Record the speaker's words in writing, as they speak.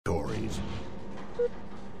lose.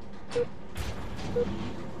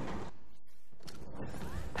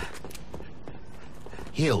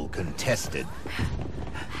 Hill contested.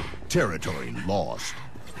 Territory lost.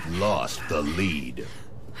 Lost the lead.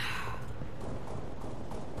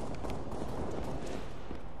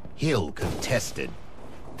 Hill contested.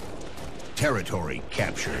 Territory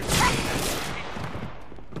captured.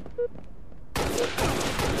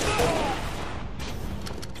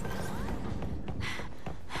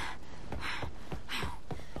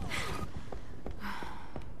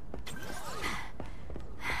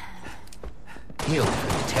 Hill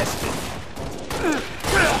contested.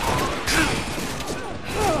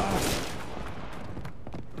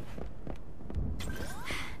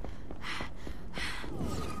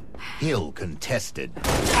 Hill contested.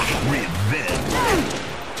 Revenge.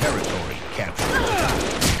 Territory captured.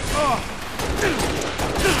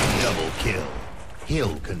 Double kill.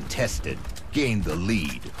 Hill contested. Gained the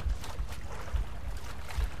lead.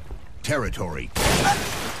 Territory captured.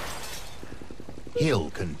 Hill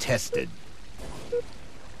contested.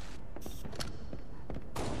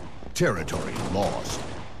 Territory lost.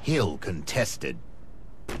 Hill contested.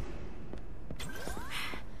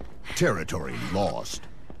 Territory lost.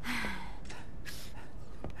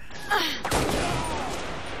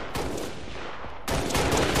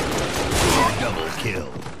 Double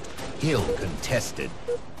kill. Hill contested.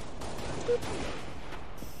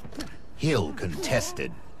 Hill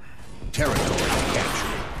contested. Territory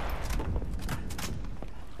captured.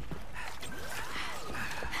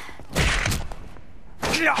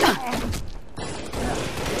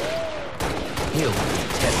 Hill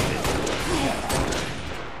contested.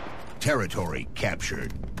 Territory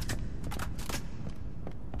captured.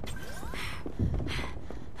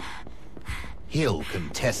 Hill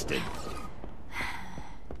contested.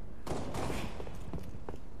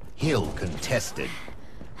 Hill contested.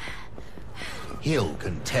 Hill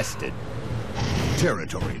contested.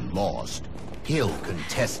 Territory lost. Hill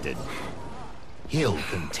contested. Hill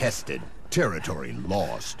contested. Territory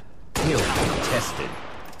lost. Hill contested.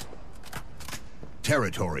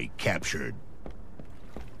 Territory captured.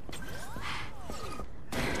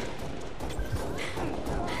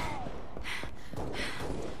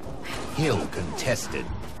 Hill contested.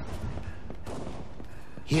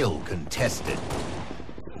 Hill contested.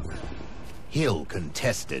 Hill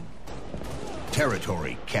contested.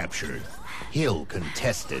 Territory captured. Hill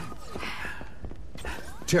contested.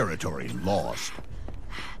 Territory lost.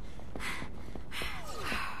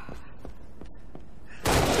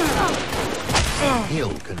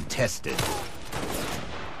 Hill contested.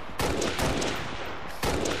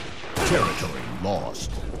 Territory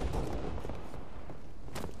lost.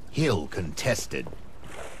 Hill contested.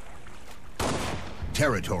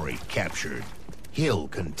 Territory captured. Hill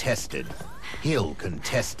contested. Hill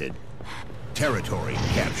contested. Territory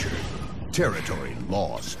captured. Territory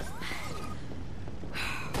lost.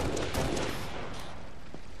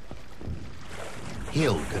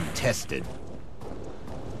 Hill contested.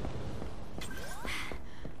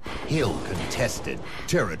 Hill contested.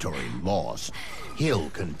 Territory lost. Hill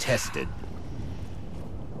contested.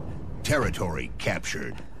 Territory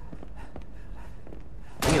captured.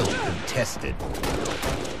 Hill contested.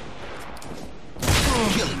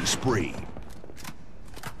 Killing spree.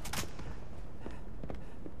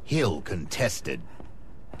 Hill contested.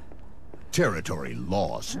 Territory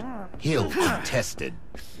lost. Hill contested.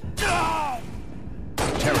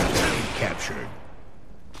 Territory captured.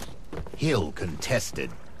 Hill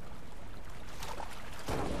contested.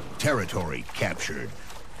 Territory captured.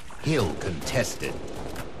 Hill contested.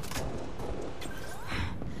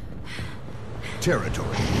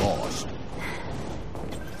 Territory lost.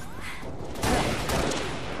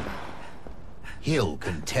 Hill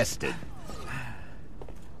contested.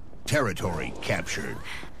 Territory captured.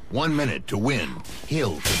 1 minute to win.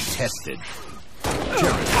 Hill contested.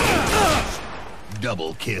 Territory lost.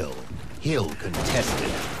 Double kill. Hill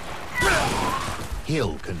contested.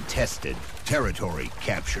 Hill contested. Territory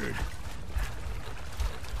captured.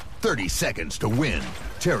 30 seconds to win.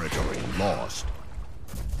 Territory lost.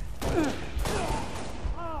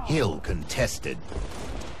 Hill contested.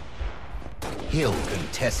 Hill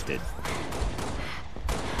contested.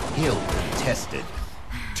 Hill contested.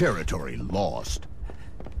 Territory lost.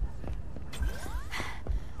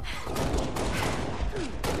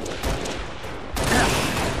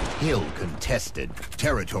 Hill contested.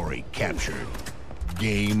 Territory captured.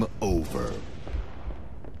 Game over.